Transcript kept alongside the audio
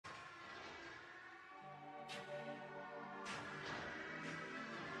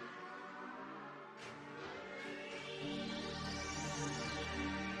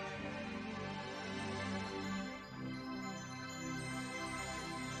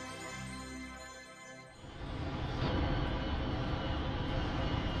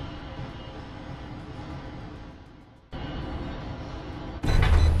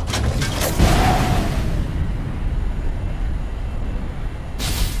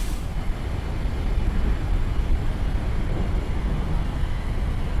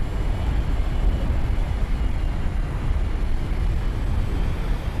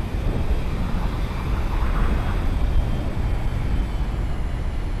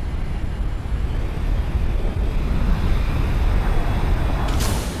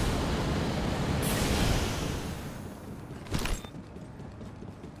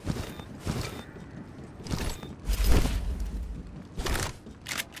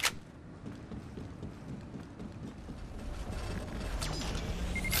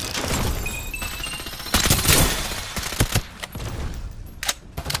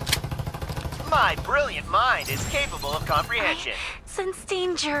mind is capable of comprehension. I sense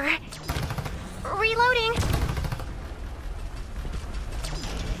danger. Reloading.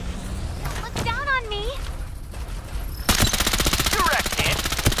 Look down on me. Direct hit.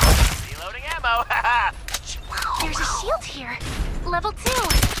 Reloading ammo. There's a shield here. Level 2.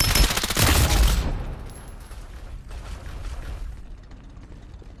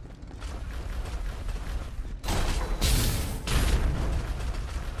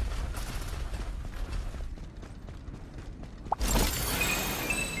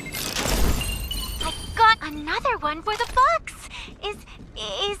 Another one for the books!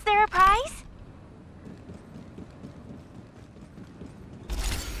 Is there a prize?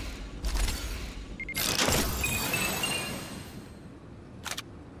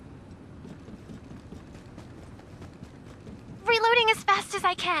 Reloading as fast as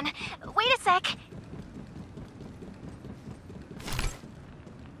I can. Wait a sec.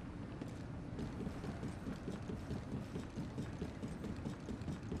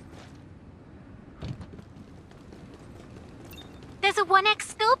 There's a 1x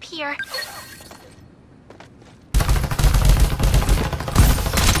scope here.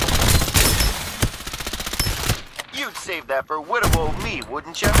 You'd save that for widow me,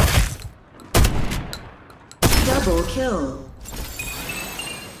 wouldn't you? Double kill.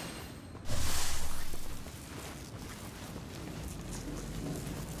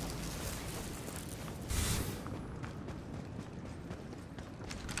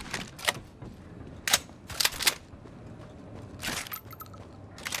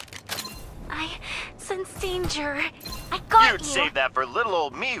 Danger. I got you. You'd save that for little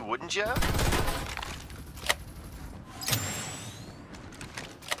old me, wouldn't you?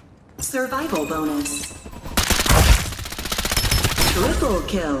 Survival bonus. Triple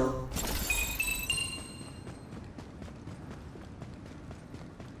kill.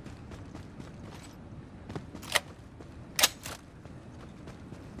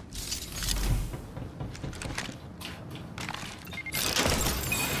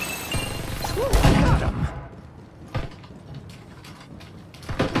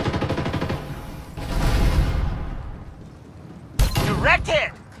 Direct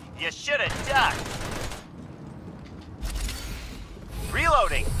hit! You should have ducked.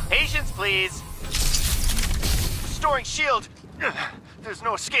 Reloading. Patience, please. Restoring shield. There's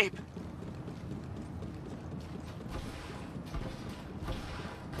no escape.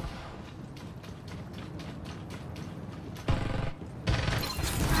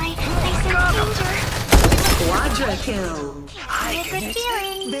 I sense danger. Quadra kill. I get a good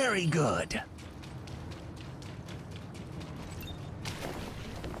feeling. Very good.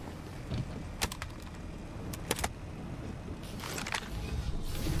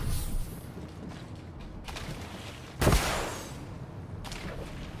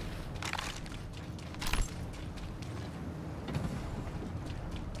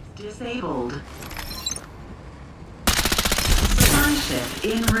 Disabled. Supply ship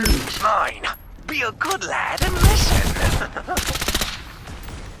en route. Mine. Be a good lad and listen.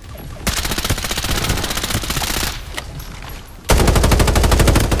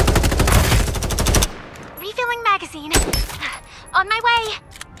 Refilling magazine. On my way.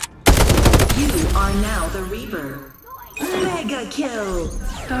 You are now the Reaper. Mega kill.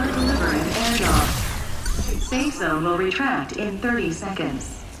 Start delivering airdrop. Safe zone will retract in 30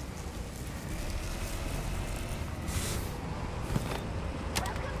 seconds.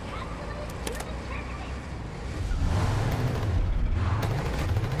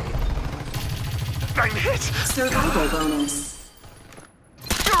 I'm hit. Survival bonus.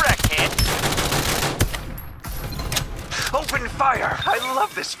 Direct hit. Open fire. I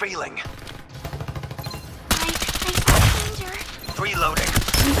love this feeling. I sense danger. Reloading.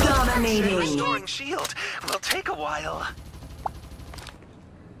 Dominating. Restoring shield will take a while.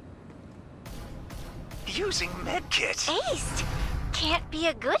 Using medkit. Aced. Can't be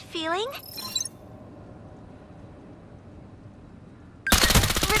a good feeling.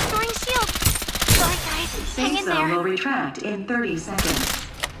 Restoring shield. Sorry guys, hang Safe in zone will there. retract in 30 seconds.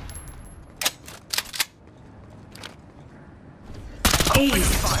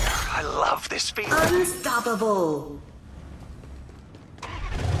 Ace. Fire. I love this feeling. Unstoppable.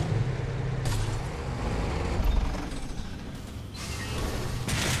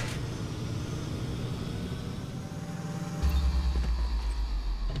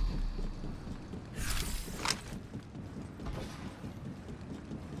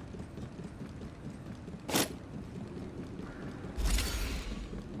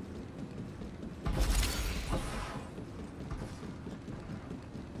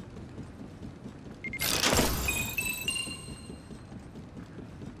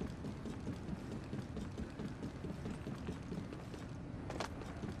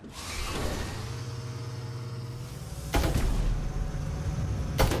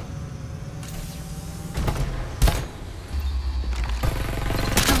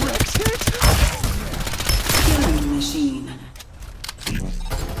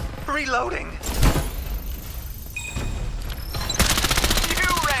 Reloading. You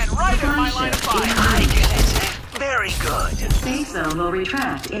ran right in my line of fire. I get it. Very good. Safe zone will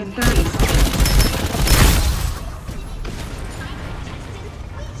retract in 30 seconds.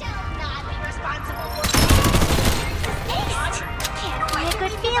 Can't be a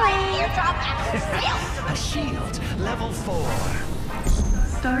good feeling. A shield. Level 4.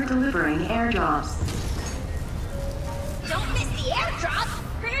 Start delivering airdrops. Don't miss the airdrop.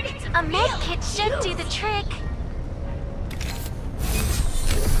 A med kit should do the trick.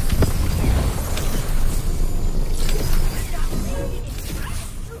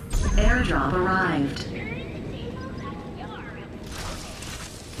 Airdrop arrived.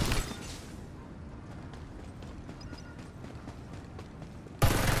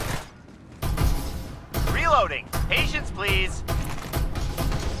 Reloading. Patience, please.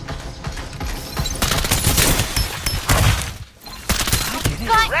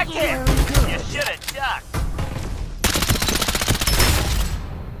 Got Wrecked you. it. You should have ducked.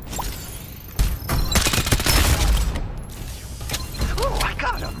 Oh, I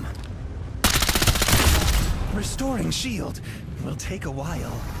got him. Restoring shield will take a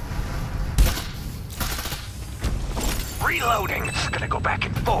while. Reloading. Gonna go back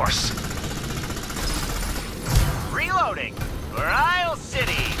in force. Reloading. For Isle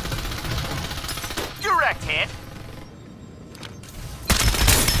City. Direct hit.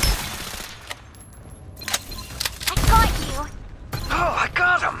 I got you. Oh, I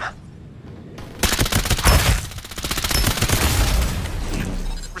got him.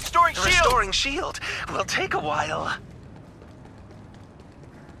 Restoring shield. Restoring shield will take a while.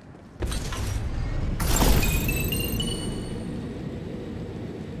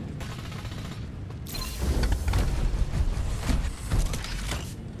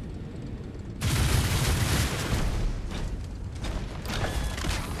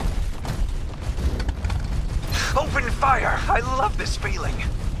 Open fire! I love this feeling.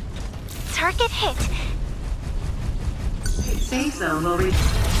 Target hit. Safe zone will reach.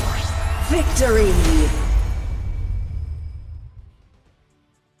 Victory!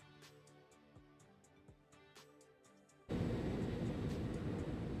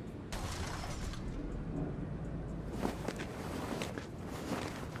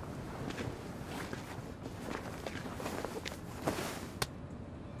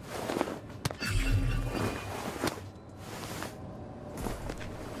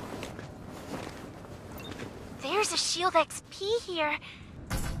 There's a shield XP here.